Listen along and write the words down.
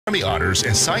Army honors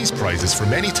and science prizes for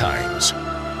many times.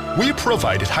 We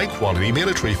provided high-quality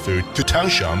military food to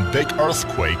Tangshan big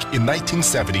earthquake in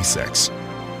 1976,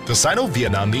 the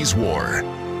Sino-Vietnamese War,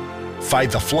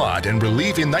 fight the flood and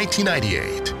relief in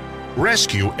 1998,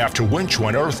 rescue after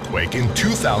Wenchuan earthquake in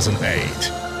 2008,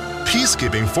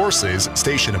 peacekeeping forces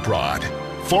stationed abroad,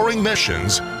 foreign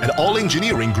missions, and all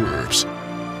engineering groups.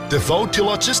 Devote to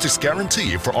logistics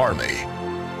guarantee for Army.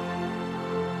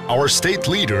 Our state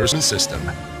leaders and system,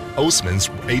 Osman's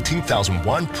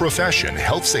 18001 Profession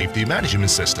Health Safety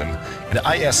Management System and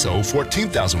ISO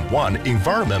 14001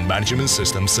 Environment Management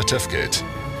System Certificate.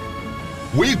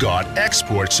 We got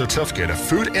Export Certificate of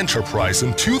Food Enterprise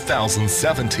in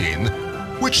 2017,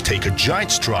 which take a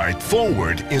giant stride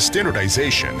forward in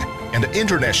standardization and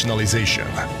internationalization.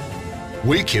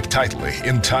 We keep tightly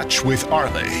in touch with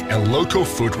Army and local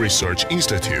food research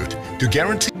institute to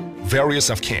guarantee various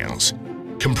of cans,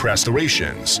 compressed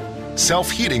rations,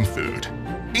 self-heating food,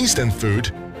 instant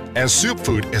food, and soup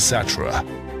food, etc.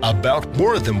 About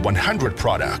more than 100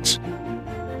 products.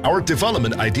 Our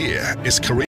development idea is Korean